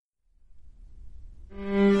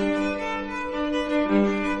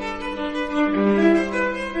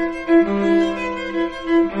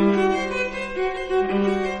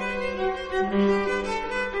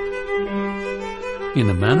In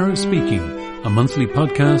a Manner of Speaking, a monthly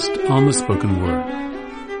podcast on the spoken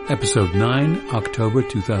word. Episode 9, October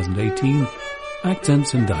 2018,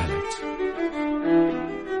 Accents and Dialects.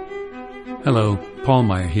 Hello, Paul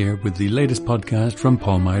Meyer here with the latest podcast from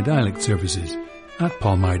Paul Meyer Dialect Services at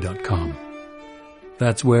paulmeyer.com.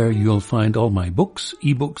 That's where you'll find all my books,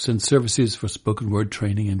 ebooks and services for spoken word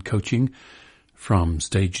training and coaching, from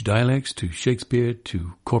stage dialects to Shakespeare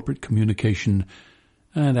to corporate communication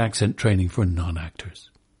and accent training for non-actors.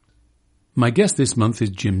 My guest this month is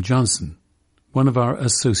Jim Johnson, one of our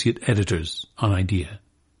associate editors on IDEA,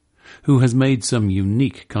 who has made some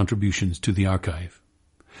unique contributions to the archive.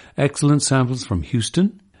 Excellent samples from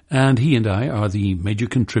Houston, and he and I are the major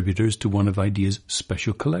contributors to one of IDEA's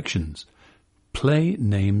special collections, Play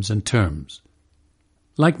Names and Terms.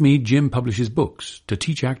 Like me, Jim publishes books to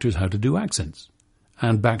teach actors how to do accents,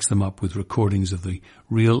 and backs them up with recordings of the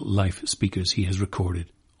real-life speakers he has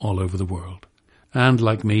recorded all over the world. And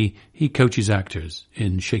like me, he coaches actors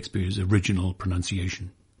in Shakespeare's original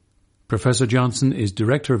pronunciation. Professor Johnson is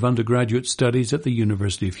Director of Undergraduate Studies at the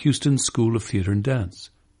University of Houston School of Theatre and Dance.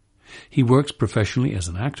 He works professionally as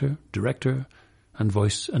an actor, director, and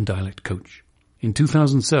voice and dialect coach. In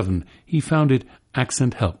 2007, he founded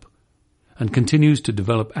Accent Help and continues to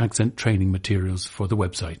develop accent training materials for the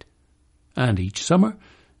website. And each summer,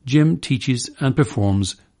 Jim teaches and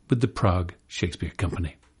performs with the Prague Shakespeare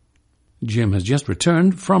Company. Jim has just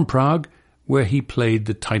returned from Prague, where he played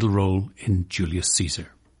the title role in Julius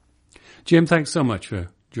Caesar. Jim, thanks so much for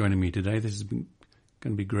joining me today. This is going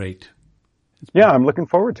to be great. I'm looking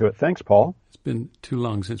forward to it. Thanks, Paul. It's been too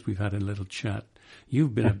long since we've had a little chat.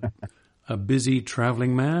 You've been a busy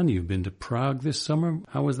traveling man. You've been to Prague this summer.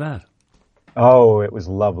 How was that? Oh, it was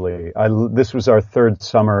lovely. This was our third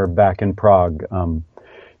summer back in Prague,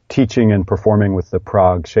 teaching and performing with the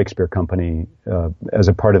Prague Shakespeare Company as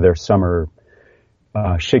a part of their summer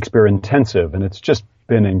Shakespeare intensive, and it's just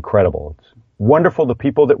been incredible. It's wonderful, the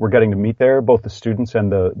people that we're getting to meet there, both the students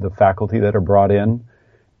and the faculty that are brought in,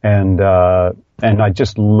 and I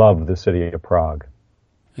just love the city of Prague.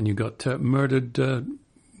 And you got murdered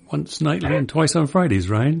once nightly and twice on Fridays,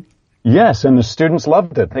 right? Yes, and the students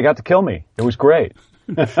loved it. They got to kill me. It was great.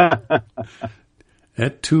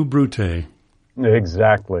 Et tu, Brute.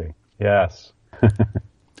 Exactly. Yes.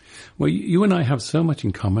 Well, you and I have so much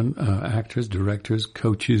in common. Actors, directors,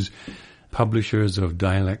 coaches, publishers of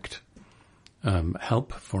dialect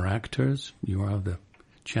help for actors. You are the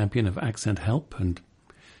champion of Accent Help,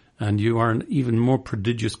 and you are an even more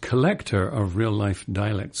prodigious collector of real-life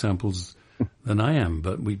dialect samples than I am.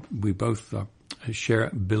 But we both share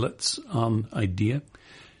billets on IDEA.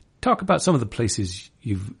 Talk about some of the places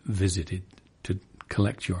you've visited to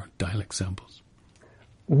collect your dialect samples.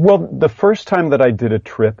 Well, the first time that I did a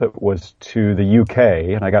trip, it was to the UK,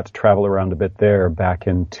 and I got to travel around a bit there back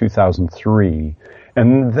in 2003.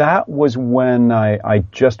 And that was when I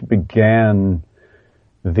just began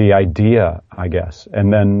the idea, I guess.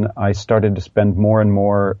 And then I started to spend more and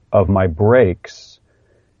more of my breaks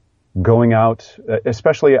going out,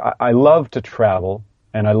 especially I love to travel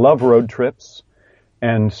and I love road trips.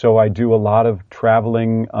 And so I do a lot of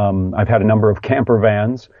traveling. I've had a number of camper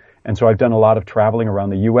vans. And so I've done a lot of traveling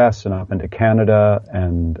around the U.S. and up into Canada,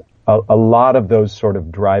 and a lot of those sort of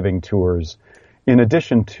driving tours, in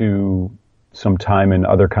addition to some time in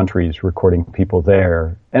other countries recording people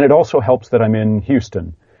there. And it also helps that I'm in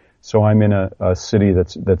Houston. So I'm in a city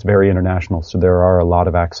that's very international. So there are a lot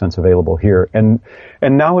of accents available here. And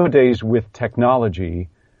nowadays with technology,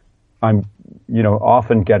 I'm,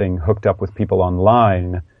 often getting hooked up with people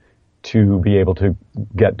online to be able to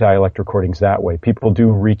get dialect recordings that way. People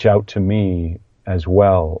do reach out to me as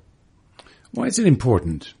well. Why is it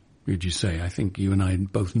important, would you say? I think you and I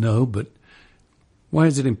both know, but why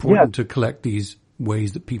is it important to collect these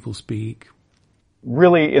ways that people speak?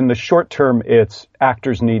 Really, in the short term, it's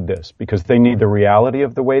actors need this because they need the reality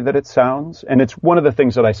of the way that it sounds. And it's one of the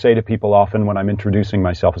things that I say to people often when I'm introducing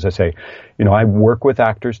myself is I say, I work with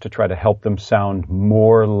actors to try to help them sound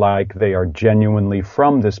more like they are genuinely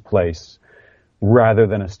from this place rather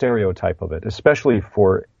than a stereotype of it, especially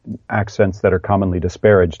for accents that are commonly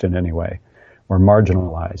disparaged in any way or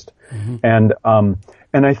marginalized. Mm-hmm.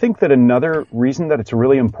 And I think that another reason that it's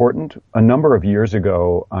really important, a number of years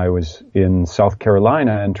ago, I was in South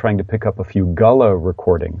Carolina and trying to pick up a few Gullah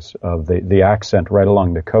recordings of the accent right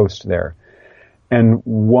along the coast there. And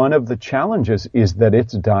one of the challenges is that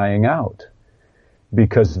it's dying out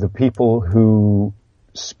because the people who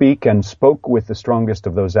speak and spoke with the strongest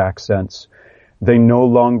of those accents, they no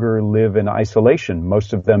longer live in isolation.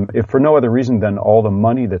 Most of them, if for no other reason than all the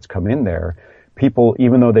money that's come in there, people,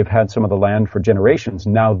 even though they've had some of the land for generations,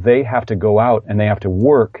 now they have to go out and they have to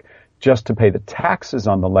work just to pay the taxes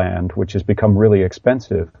on the land, which has become really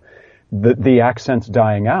expensive. The accent's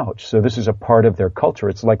dying out. So this is a part of their culture.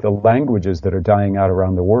 It's like the languages that are dying out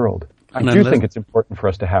around the world. I do think it's important for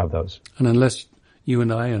us to have those. And unless you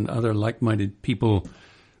and I and other like-minded people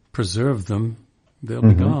preserve them, they'll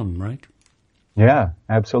be gone, right? Yeah,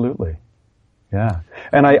 absolutely. Yeah.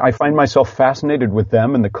 And I find myself fascinated with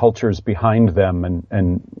them and the cultures behind them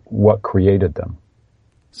and what created them.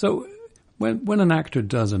 So when an actor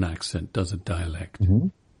does an accent, does a dialect,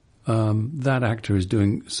 that actor is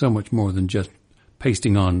doing so much more than just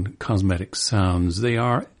pasting on cosmetic sounds. They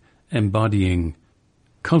are embodying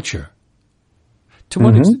culture.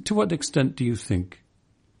 To what extent do you think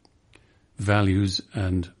values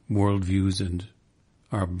and worldviews and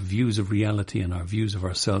our views of reality and our views of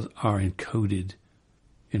ourselves are encoded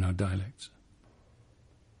in our dialects?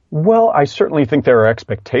 Well, I certainly think there are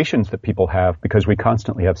expectations that people have because we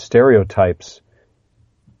constantly have stereotypes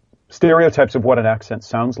of what an accent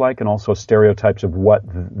sounds like and also stereotypes of what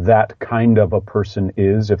that kind of a person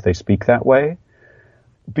is if they speak that way.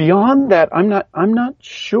 Beyond that, I'm not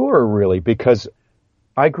sure really, because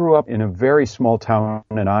I grew up in a very small town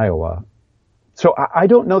in Iowa. So I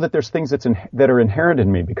don't know that there's things that are inherent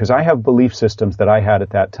in me, because I have belief systems that I had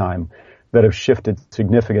at that time that have shifted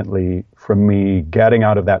significantly from me getting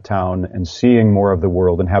out of that town and seeing more of the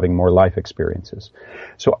world and having more life experiences.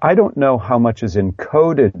 So I don't know how much is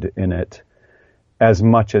encoded in it as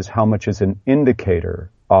much as how much is an indicator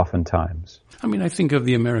oftentimes. I mean, I think of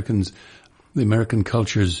the American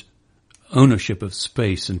culture's ownership of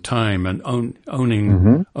space and time and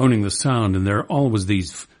owning the sound, and there are always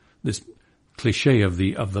this cliche of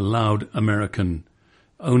the loud American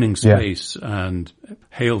owning space and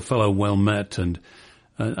hail fellow, well met, and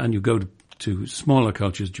you go to smaller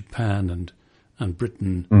cultures, Japan and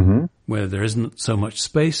Britain, where there isn't so much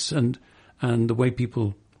space, and the way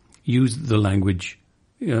people use the language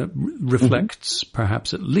reflects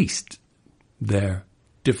perhaps at least their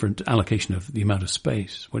different allocation of the amount of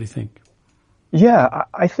space. What do you think? Yeah,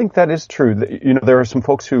 I think that is true. There are some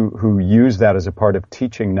folks who use that as a part of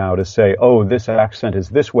teaching now to say, oh, this accent is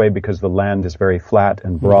this way because the land is very flat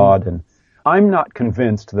and broad. And I'm not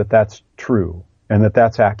convinced that that's true and that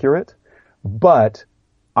that's accurate, but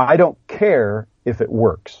I don't care if it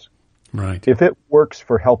works. Right. If it works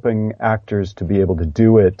for helping actors to be able to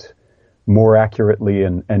do it more accurately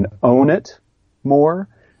and own it more,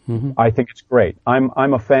 I think it's great. I'm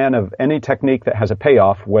a fan of any technique that has a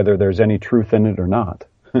payoff, whether there's any truth in it or not.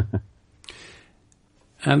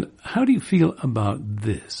 And how do you feel about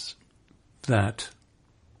this? That,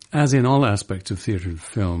 as in all aspects of theatre and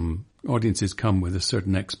film, audiences come with a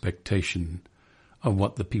certain expectation of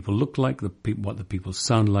what the people look like, what the people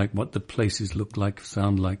sound like, what the places look like,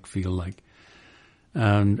 sound like, feel like.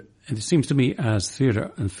 And it seems to me, as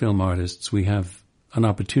theatre and film artists, we have an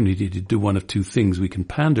opportunity to do one of two things. We can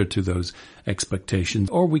pander to those expectations,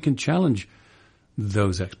 or we can challenge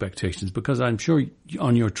those expectations, because I'm sure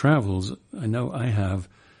on your travels, I know I have,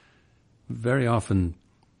 very often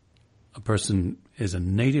a person is a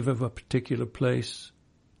native of a particular place,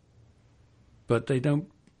 but they don't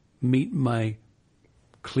meet my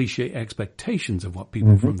cliche expectations of what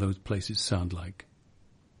people from those places sound like.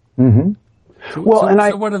 So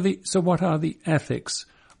what are the ethics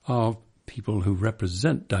of people who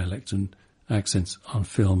represent dialects and accents on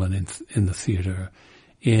film and in the theatre,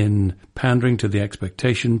 in pandering to the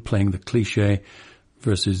expectation, playing the cliche,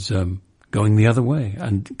 versus going the other way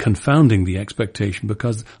and confounding the expectation,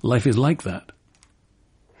 because life is like that?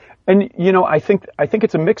 And I think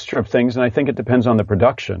it's a mixture of things, and I think it depends on the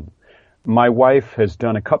production. My wife has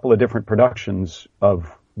done a couple of different productions of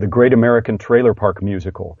the Great American Trailer Park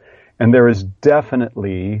Musical, and there is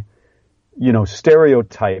definitely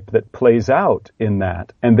stereotype that plays out in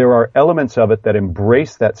that. And there are elements of it that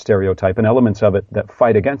embrace that stereotype and elements of it that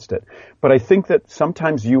fight against it. But I think that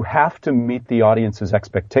sometimes you have to meet the audience's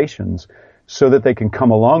expectations so that they can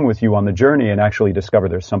come along with you on the journey and actually discover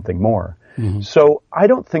there's something more. So I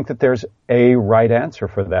don't think that there's a right answer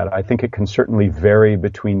for that. I think it can certainly vary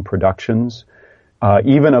between productions,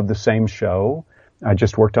 even of the same show. I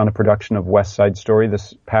just worked on a production of West Side Story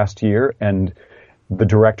this past year, and the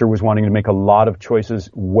director was wanting to make a lot of choices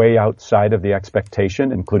way outside of the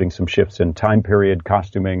expectation, including some shifts in time period,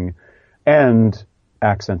 costuming, and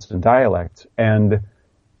accents and dialects. And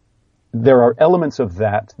there are elements of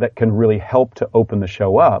that can really help to open the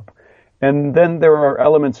show up. And then there are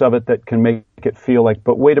elements of it that can make it feel like,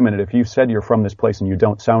 but wait a minute, if you said you're from this place and you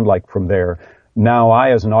don't sound like from there, now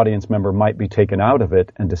I, as an audience member, might be taken out of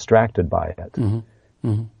it and distracted by it.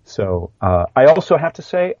 Mm-hmm. So I also have to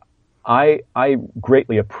say, I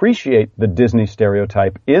greatly appreciate the Disney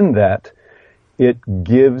stereotype in that it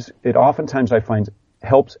oftentimes I find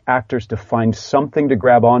helps actors to find something to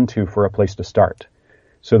grab onto for a place to start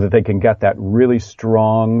so that they can get that really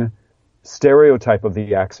strong stereotype of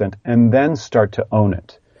the accent and then start to own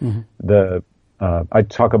it. Mm-hmm. I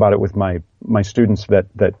talk about it with my students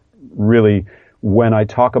that really when I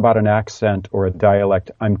talk about an accent or a dialect,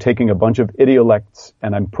 I'm taking a bunch of idiolects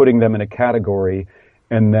and I'm putting them in a category.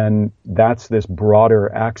 And then that's this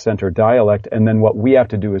broader accent or dialect. And then what we have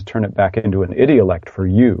to do is turn it back into an idiolect for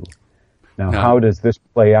you. Now, how does this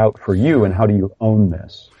play out for you and how do you own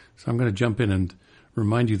this? So I'm going to jump in and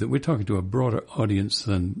remind you that we're talking to a broader audience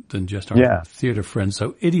than just our theatre friends.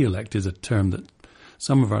 So idiolect is a term that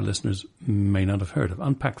some of our listeners may not have heard of.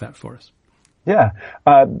 Unpack that for us. Yeah.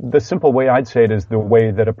 The simple way I'd say it is the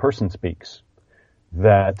way that a person speaks.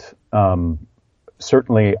 That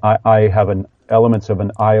certainly I have elements of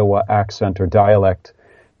an Iowa accent or dialect,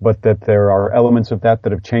 but that there are elements of that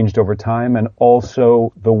have changed over time. And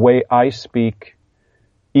also the way I speak,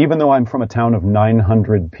 even though I'm from a town of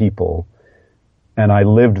 900 people and I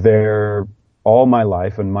lived there all my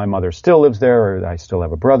life and my mother still lives there, or I still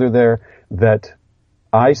have a brother there, that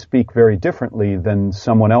I speak very differently than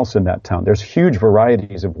someone else in that town. There's huge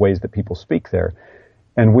varieties of ways that people speak there.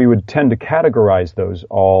 And we would tend to categorize those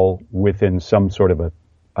all within some sort of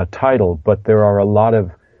a title, but there are a lot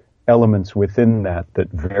of elements within that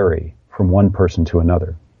vary from one person to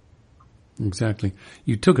another. Exactly.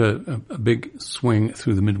 You took a big swing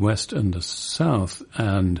through the Midwest and the South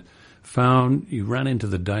and you ran into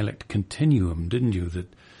the dialect continuum, didn't you?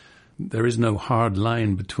 That there is no hard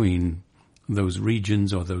line between those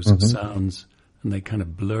regions or those sounds, and they kind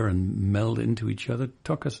of blur and meld into each other.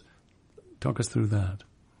 Talk us through that.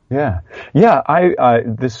 Yeah.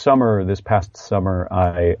 This past summer,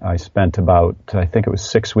 I spent about, I think it was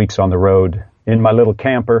 6 weeks on the road in my little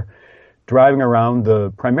camper, driving around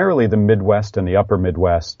primarily the Midwest and the upper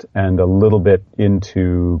Midwest and a little bit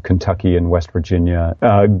into Kentucky and West Virginia,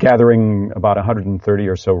 gathering about 130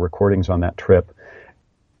 or so recordings on that trip.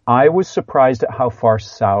 I was surprised at how far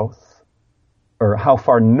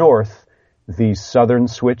north the southern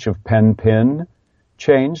switch of pen-pin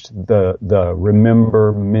changed, the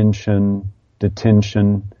remember, mention,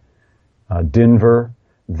 detention, Denver,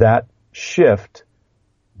 that shift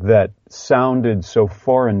that sounded so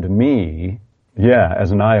foreign to me, as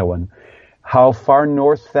an Iowan, how far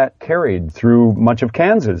north that carried through much of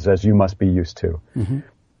Kansas, as you must be used to. Mm-hmm.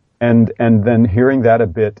 And then hearing that a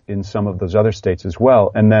bit in some of those other states as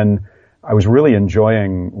well. And then I was really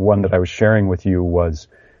enjoying one that I was sharing with you was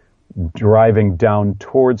driving down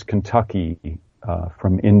towards Kentucky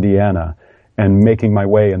from Indiana and making my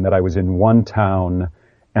way, and that I was in one town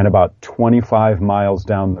and about 25 miles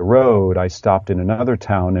down the road, I stopped in another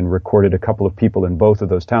town and recorded a couple of people in both of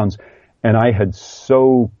those towns. And I had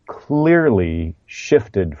so clearly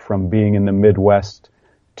shifted from being in the Midwest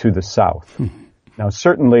to the South. Now,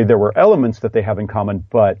 certainly there were elements that they have in common,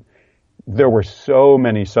 but there were so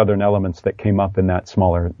many Southern elements that came up in that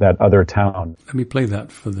other town. Let me play that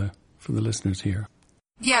for the listeners here.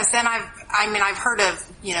 Yes, and I've heard of,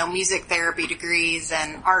 music therapy degrees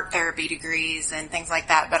and art therapy degrees and things like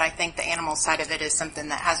that, but I think the animal side of it is something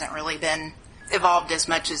that hasn't really been evolved as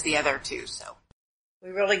much as the other two, so.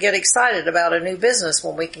 We really get excited about a new business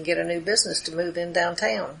when we can get a new business to move in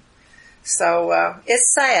downtown. So,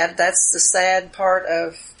 it's sad. That's the sad part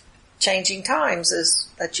of changing times is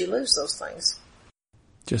that you lose those things.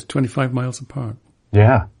 Just 25 miles apart.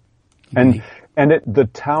 Yeah. And the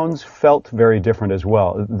towns felt very different as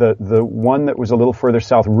well. The one that was a little further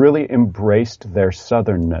south really embraced their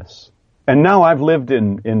southernness. And now I've lived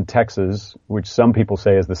in Texas, which some people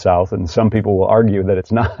say is the South, and some people will argue that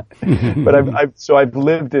it's not. But I've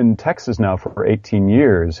lived in Texas now for 18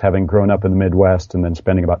 years, having grown up in the Midwest and then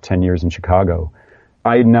spending about 10 years in Chicago.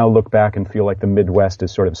 I now look back and feel like the Midwest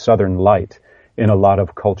is sort of Southern light in a lot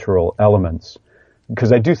of cultural elements.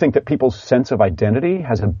 Because I do think that people's sense of identity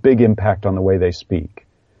has a big impact on the way they speak.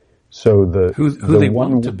 So who they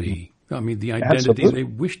want to be. I mean, the identity they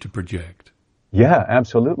wish to project. Yeah,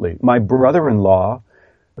 absolutely. My brother-in-law,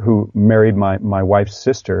 who married my wife's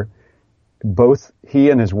sister, both he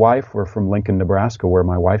and his wife were from Lincoln, Nebraska, where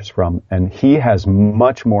my wife's from, and he has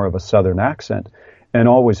much more of a Southern accent and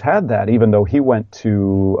always had that, even though he went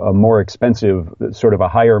to a more expensive, sort of a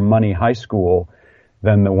higher money high school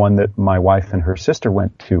than the one that my wife and her sister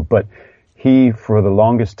went to. But he, for the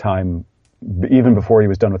longest time, even before he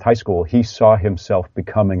was done with high school, he saw himself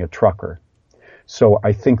becoming a trucker. So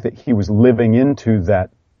I think that he was living into that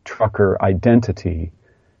trucker identity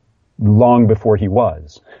long before he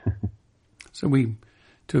was. So we,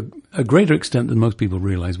 to a greater extent than most people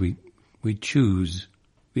realize, we choose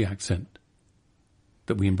the accent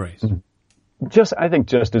that we embrace. I think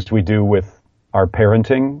just as we do with our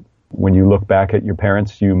parenting, when you look back at your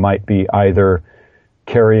parents, you might be either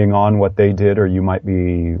carrying on what they did, or you might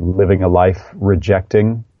be living a life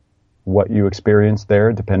rejecting what you experienced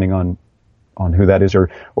there, depending on who that is, or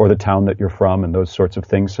the town that you're from, and those sorts of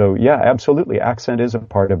things. So yeah, absolutely. Accent is a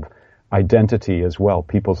part of identity as well,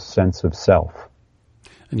 people's sense of self.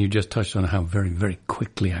 And you just touched on how very, very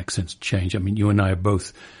quickly accents change. I mean, you and I are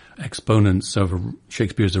both exponents of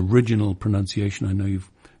Shakespeare's original pronunciation. I know you've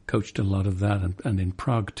coached a lot of that, and in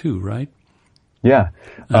Prague too, right? Yeah.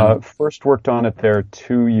 First worked on it there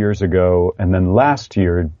 2 years ago, and then last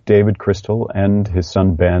year, David Crystal and his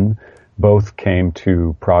son Ben both came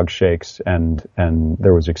to Prague Shakes, and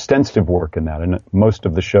there was extensive work in that, and most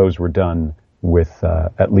of the shows were done with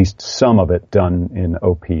at least some of it done in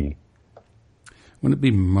OP. Wouldn't it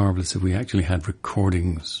be marvelous if we actually had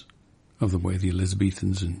recordings of the way the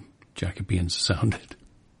Elizabethans and Jacobeans sounded?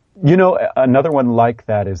 You know, another one like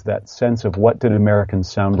that is that sense of what did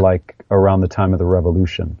Americans sound like around the time of the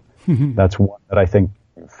Revolution. That's one that I think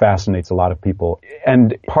fascinates a lot of people.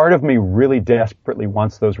 And part of me really desperately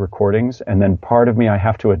wants those recordings, and then part of me, I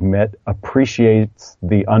have to admit, appreciates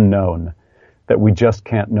the unknown, that we just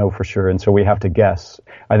can't know for sure, and so we have to guess.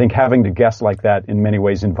 I think having to guess like that in many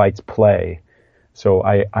ways invites play. So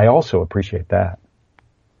I also appreciate that.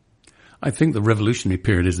 I think the revolutionary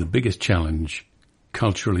period is the biggest challenge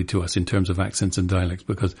culturally to us in terms of accents and dialects,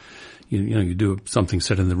 because you do something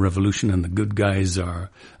set in the revolution, and the good guys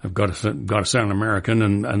have got to sound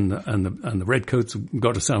American, and the redcoats have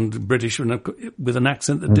got to sound British with an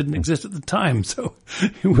accent that didn't exist at the time. So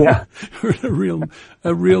we're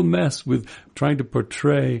a real mess with trying to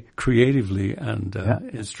portray creatively and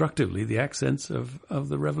instructively the accents of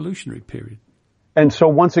the revolutionary period. And so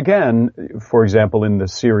once again, for example, in the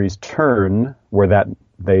series Turn, where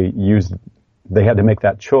they had to make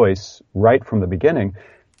that choice right from the beginning,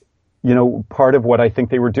 part of what I think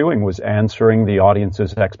they were doing was answering the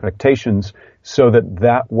audience's expectations so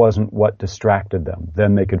that wasn't what distracted them.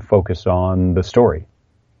 Then they could focus on the story.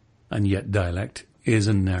 And yet dialect is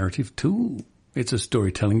a narrative tool. It's a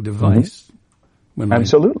storytelling device.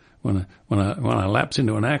 Absolutely. When I lapse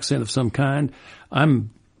into an accent of some kind, I'm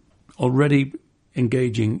already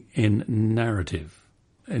engaging in narrative,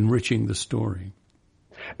 enriching the story.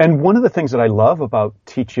 And one of the things that I love about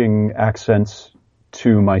teaching accents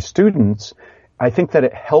to my students, I think that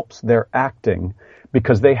it helps their acting,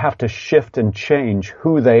 because they have to shift and change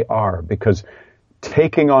who they are, because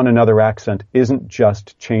taking on another accent isn't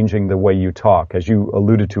just changing the way you talk. As you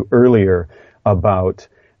alluded to earlier about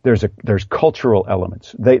there's cultural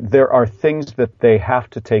elements. There are things that they have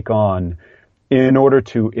to take on in order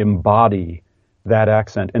to embody that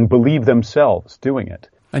accent and believe themselves doing it.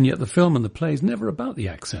 And yet the film and the play is never about the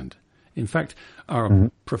accent. In fact, our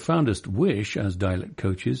profoundest wish as dialect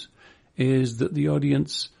coaches is that the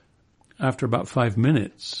audience, after about 5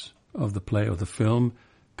 minutes of the play or the film,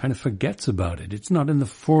 kind of forgets about it. It's not it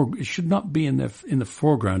should not be in the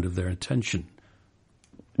foreground of their attention.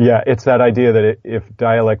 Yeah, it's that idea that if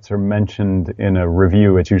dialects are mentioned in a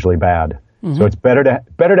review, it's usually bad. So it's better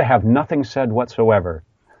to have nothing said whatsoever.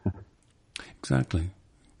 Exactly.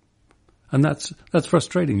 And that's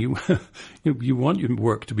frustrating. You want your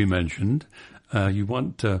work to be mentioned. You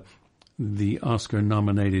want the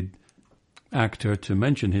Oscar-nominated actor to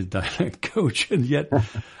mention his dialect coach, and yet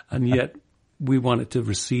we want it to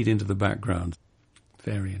recede into the background.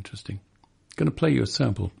 Very interesting. Going to play you a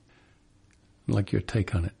sample. I'd like your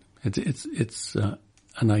take on it. It's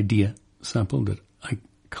an idea sample that I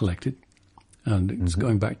collected, and it's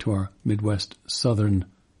going back to our Midwest Southern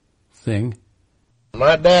thing.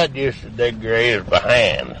 My dad used to dig graves by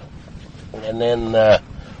hand, and then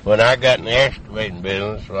when I got in the excavating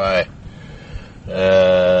business, that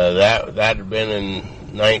had been in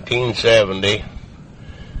 1970,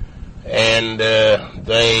 and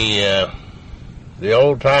the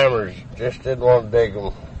old timers just didn't want to dig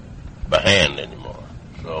them by hand anymore.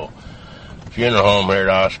 So, funeral home here at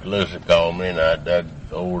Oskaloosa called me, and I dug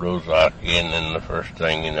old Ozaki, and then the first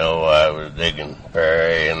thing you know, I was digging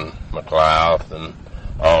Perry and McLeod and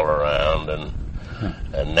all around, and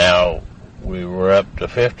now we've dug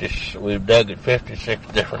at 56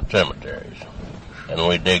 different cemeteries, and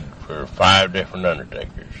we dig for 5 different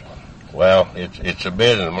undertakers. Well, it's a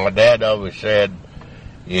business. My dad always said,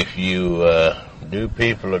 if you do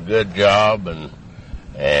people a good job and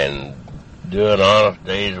do an honest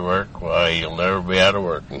day's work, why, you'll never be out of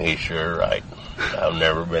work. And he's sure right. I've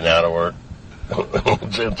never been out of work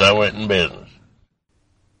since I went in business.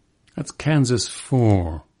 That's Kansas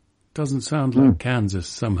 4. Doesn't sound like Kansas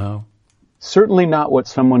somehow. Certainly not what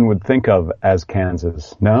someone would think of as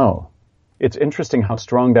Kansas. No. It's interesting how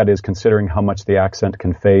strong that is considering how much the accent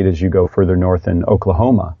can fade as you go further north in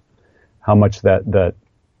Oklahoma. How much that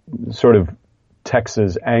sort of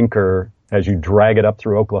Texas anchor as you drag it up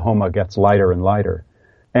through Oklahoma gets lighter and lighter.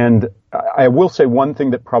 And I will say one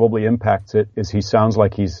thing that probably impacts it is he sounds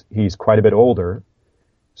like he's quite a bit older.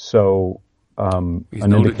 So, he's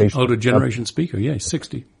an older generation speaker. Yeah, he's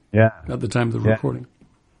 60. Yeah. At the time of the recording.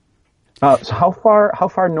 So how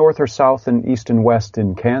far north or south and east and west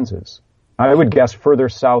in Kansas? I would guess further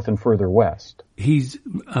south and further west. He's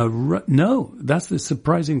no, that's the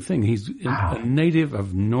surprising thing. He's a native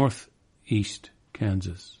of northeast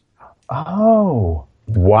Kansas. Oh,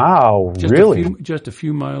 wow. Really? Just a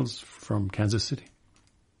few miles from Kansas City.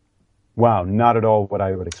 Wow, not at all what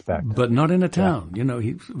I would expect. But not in a town. You know,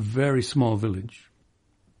 he's a very small village.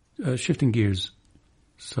 Shifting gears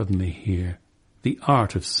suddenly here. The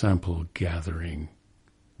art of sample gathering.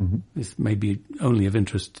 Mm-hmm. This may be only of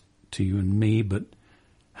interest to you and me, but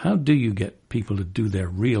how do you get people to do their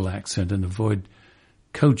real accent and avoid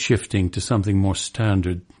code shifting to something more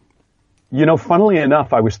standard? You know, funnily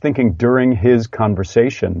enough, I was thinking during his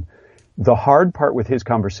conversation, the hard part with his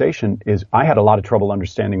conversation is I had a lot of trouble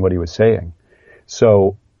understanding what he was saying.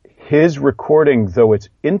 So his recording, though it's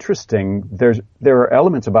interesting, there are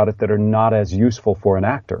elements about it that are not as useful for an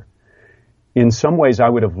actor. In some ways, I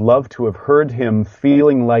would have loved to have heard him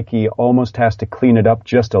feeling like he almost has to clean it up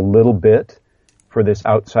just a little bit for this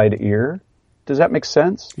outside ear. Does that make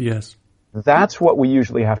sense? Yes. That's what we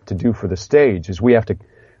usually have to do for the stage, is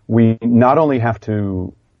we not only have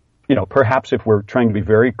to, you know, perhaps if we're trying to be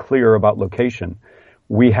very clear about location,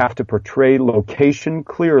 we have to portray location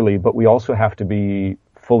clearly, but we also have to be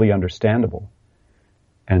fully understandable.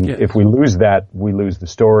 And if we lose that, we lose the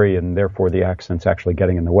story, and therefore the accent's actually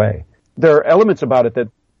getting in the way. There are elements about it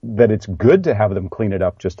that it's good to have them clean it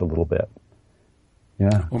up just a little bit.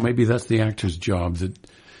 Yeah. Or maybe that's the actor's job. That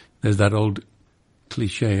there's that old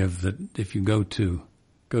cliche of that if you go to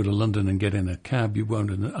London and get in a cab, you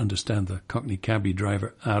won't understand the Cockney cabbie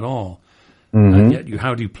driver at all. Mm-hmm. And yet,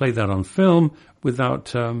 how do you play that on film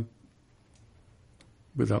without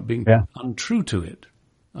being untrue to it?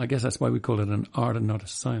 I guess that's why we call it an art and not a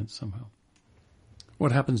science somehow.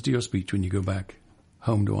 What happens to your speech when you go back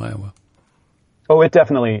home to Iowa? Oh, it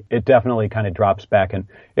definitely kind of drops back, and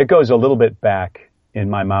it goes a little bit back in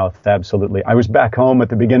my mouth. Absolutely. I was back home at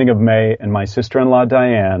the beginning of May, and my sister-in-law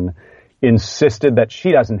Diane insisted that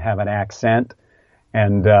she doesn't have an accent,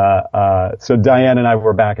 and so Diane and I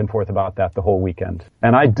were back and forth about that the whole weekend.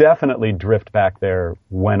 And I definitely drift back there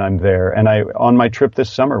when I'm there. And on my trip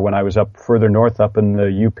this summer, when I was up further north, up in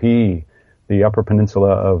the UP, the Upper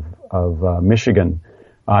Peninsula of Michigan,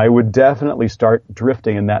 I would definitely start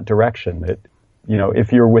drifting in that direction. You know,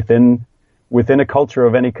 if you're within a culture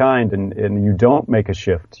of any kind and you don't make a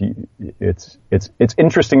shift, it's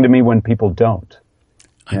interesting to me when people don't.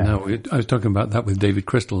 I know. I was talking about that with David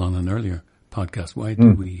Crystal on an earlier podcast. Why do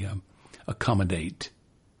we accommodate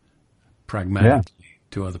pragmatically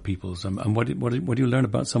to other people's? And what do you learn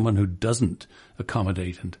about someone who doesn't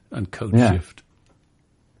accommodate and code shift?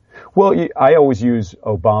 Well, I always use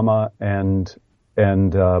Obama and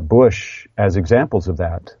Bush as examples of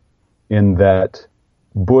that, in that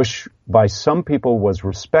Bush, by some people, was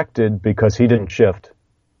respected because he didn't shift,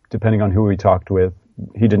 depending on who he talked with.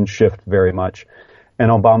 He didn't shift very much.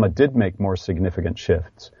 And Obama did make more significant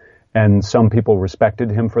shifts. And some people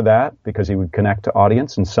respected him for that because he would connect to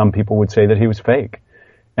audience, and some people would say that he was fake.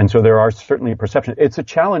 And so there are certainly perceptions. It's a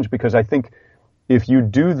challenge because I think if you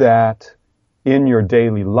do that in your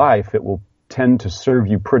daily life, it will tend to serve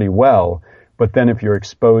you pretty well. But then if you're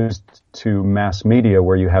exposed to mass media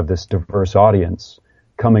where you have this diverse audience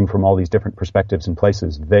coming from all these different perspectives and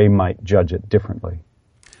places, they might judge it differently.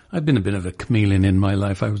 I've been a bit of a chameleon in my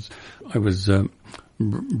life. I was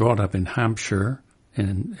brought up in Hampshire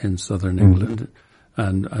in southern England,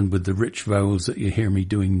 and with the rich vowels that you hear me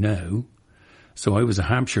doing now. So I was a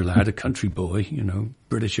Hampshire lad, a country boy, you know,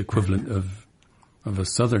 British equivalent of a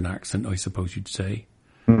southern accent, I suppose you'd say.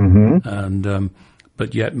 Mm-hmm. And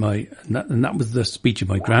but yet that was the speech of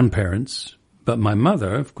my grandparents. But my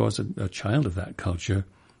mother, of course, a child of that culture,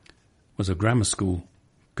 was a grammar school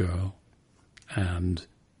girl and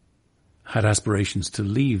had aspirations to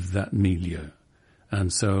leave that milieu,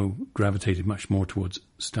 and so gravitated much more towards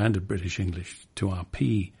standard British English, to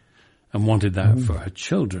RP, and wanted that for her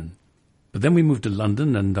children. But then we moved to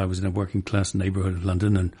London, and I was in a working class neighbourhood of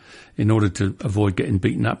London, and in order to avoid getting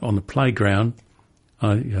beaten up on the playground,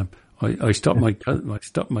 I I stopped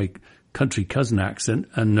my country cousin accent,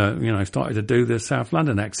 and I started to do the South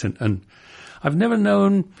London accent, and I've never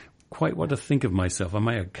known quite what to think of myself. Am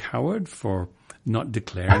I a coward for not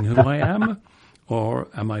declaring who I am, or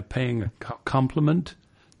am I paying a compliment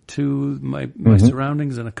to my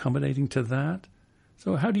surroundings and accommodating to that?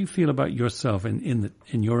 So, how do you feel about yourself in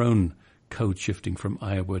your own code shifting from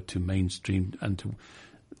Iowa to mainstream and to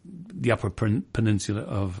the Upper Peninsula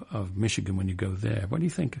of Michigan when you go there? What do you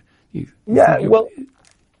think? In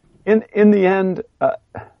the end,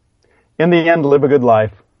 live a good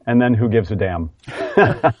life, and then who gives a damn?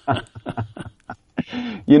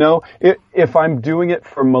 If I'm doing it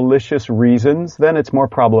for malicious reasons, then it's more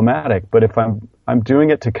problematic. But if I'm doing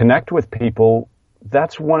it to connect with people,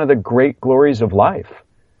 that's one of the great glories of life.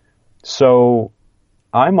 So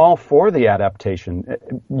I'm all for the adaptation.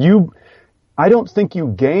 I don't think you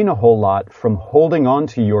gain a whole lot from holding on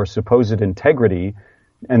to your supposed integrity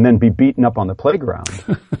and then be beaten up on the playground.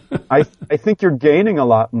 I think you're gaining a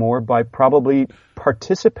lot more by probably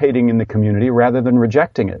participating in the community rather than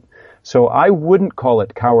rejecting it. So I wouldn't call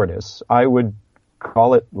it cowardice. I would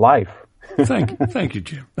call it life. Thank you,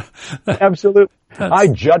 Jim. Absolutely. I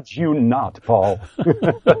judge you not, Paul.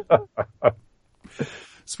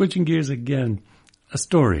 Switching gears again, a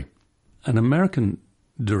story. An American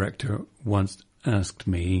director once asked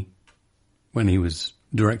me, when he was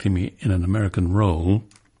directing me in an American role,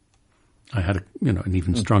 I had an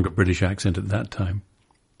even stronger British accent at that time.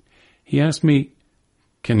 He asked me,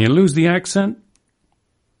 "Can you lose the accent?"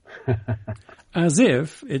 As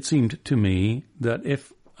if it seemed to me that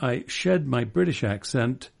if I shed my British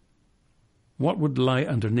accent, what would lie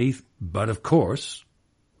underneath, but of course,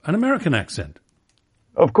 an American accent.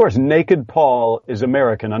 Of course, naked Paul is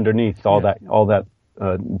American underneath all that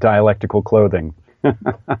dialectical clothing.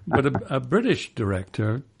 But a British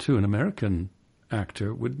director to an American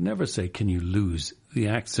actor would never say, "Can you lose the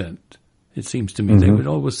accent?" It seems to me they would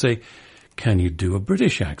always say, "Can you do a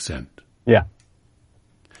British accent?" Yeah.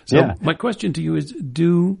 So my question to you is,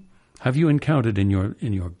 have you encountered in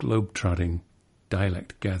your globe-trotting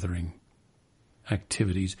dialect gathering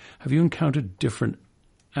activities, have you encountered different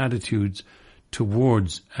attitudes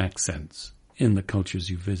towards accents in the cultures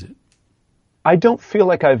you visit? I don't feel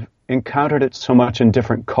like I've encountered it so much in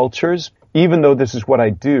different cultures. Even though this is what I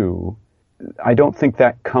do, I don't think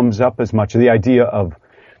that comes up as much. The idea of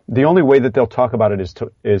the only way that they'll talk about it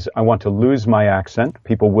is I want to lose my accent.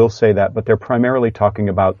 People will say that, but they're primarily talking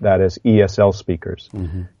about that as ESL speakers.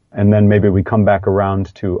 Mm-hmm. And then maybe we come back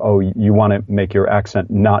around to, you want to make your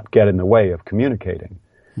accent not get in the way of communicating.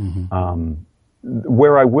 Mm-hmm.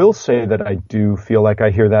 Where I will say that I do feel like I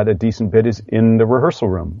hear that a decent bit is in the rehearsal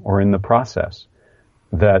room or in the process,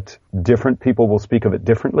 that different people will speak of it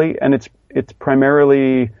differently, and it's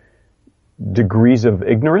primarily degrees of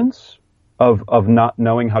ignorance of not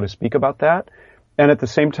knowing how to speak about that. And at the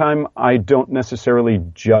same time, I don't necessarily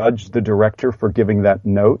judge the director for giving that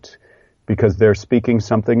note, because they're speaking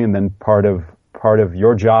something, and then part of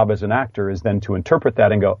your job as an actor is then to interpret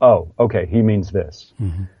that and go, oh, okay, he means this.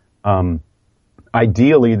 Mm-hmm.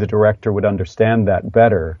 Ideally, the director would understand that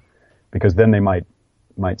better, because then they might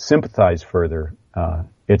sympathize further.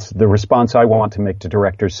 It's the response I want to make to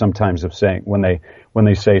directors sometimes of saying, when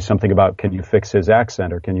they say something about, can you fix his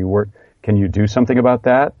accent, or can you do something about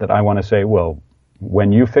that I want to say, well,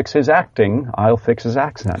 when you fix his acting, I'll fix his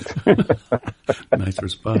accent. Nice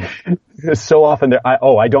response. So often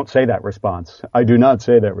I don't say that response. I do not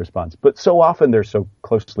say that response. But so often they're so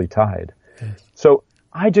closely tied. Yes. So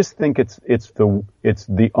I just think it's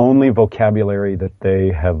the only vocabulary that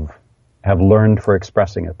they have learned for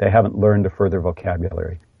expressing it. They haven't learned a further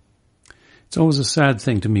vocabulary. It's always a sad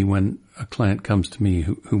thing to me when a client comes to me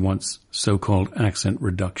who wants so-called accent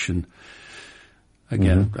reduction.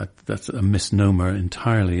 Again, that's a misnomer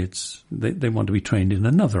entirely. They want to be trained in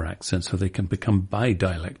another accent so they can become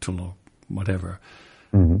bidialectal or whatever.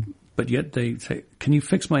 Mm-hmm. But yet they say, "Can you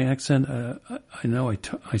fix my accent? I know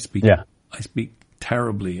I speak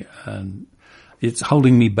terribly, and it's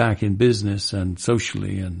holding me back in business and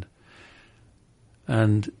socially."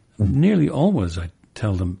 And nearly always I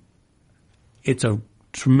tell them, it's a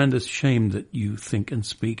tremendous shame that you think and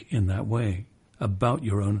speak in that way about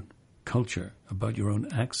your own culture, about your own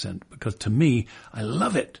accent, because to me, I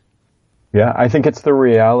love it. Yeah, I think it's the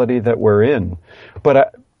reality that we're in.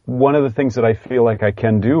 But one of the things that I feel like I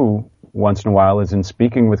can do once in a while is in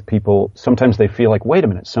speaking with people, sometimes they feel like, wait a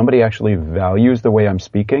minute, somebody actually values the way I'm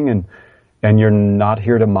speaking, and you're not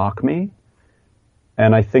here to mock me.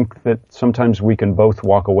 And I think that sometimes we can both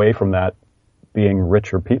walk away from that being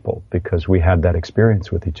richer people because we had that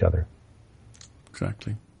experience with each other.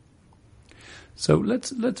 Exactly. So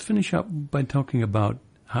let's finish up by talking about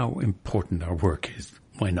how important our work is.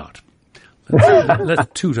 Why not? Let's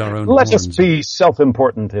toot our own Let's horns. just be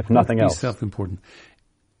self-important, if nothing else. Self-important.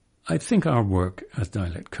 I think our work as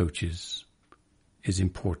dialect coaches is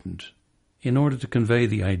important in order to convey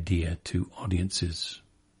the idea to audiences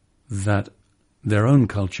that their own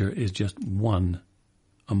culture is just one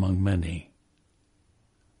among many,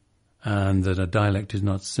 and that a dialect is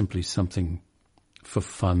not simply something for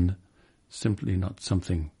fun, simply not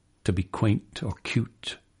something to be quaint or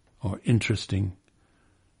cute or interesting,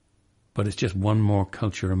 but it's just one more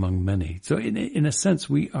culture among many. So in a sense,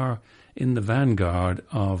 we are in the vanguard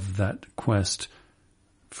of that quest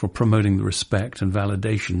for promoting the respect for and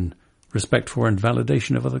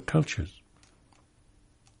validation of other cultures.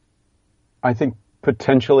 I think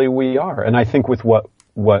potentially we are. And I think with what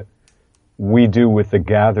we do with the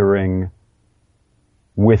gathering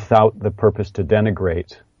without the purpose to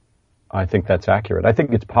denigrate, I think that's accurate. I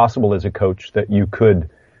think it's possible as a coach that you could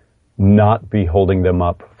not be holding them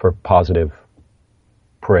up for positive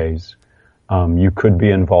praise. You could be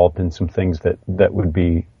involved in some things that would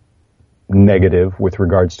be negative with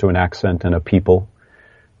regards to an accent and a people.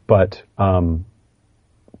 But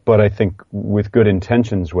I think with good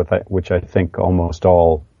intentions, which I think almost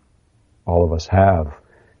all of us have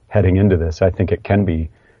heading into this, I think it can be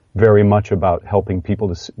very much about helping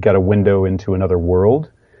people to get a window into another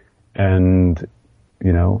world. And,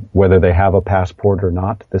 whether they have a passport or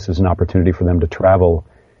not, this is an opportunity for them to travel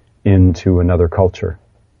into another culture.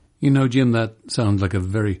 Jim, that sounds like a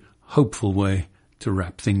very hopeful way to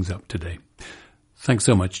wrap things up today. Thanks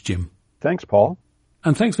so much, Jim. Thanks, Paul.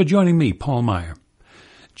 And thanks for joining me, Paul Meyer.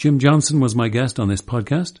 Jim Johnson was my guest on this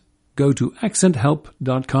podcast. Go to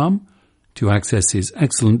accenthelp.com to access his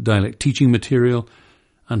excellent dialect teaching material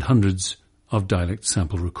and hundreds of dialect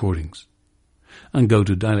sample recordings. And go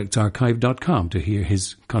to dialectsarchive.com to hear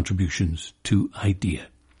his contributions to IDEA.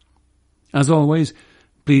 As always,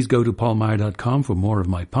 please go to paulmeyer.com for more of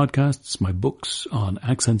my podcasts, my books on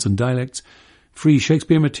accents and dialects, free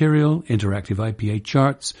Shakespeare material, interactive IPA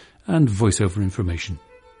charts, and voiceover information.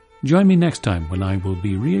 Join me next time when I will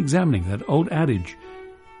be re-examining that old adage,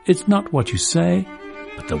 it's not what you say,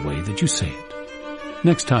 but the way that you say it.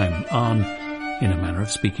 Next time on In a Manner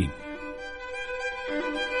of Speaking.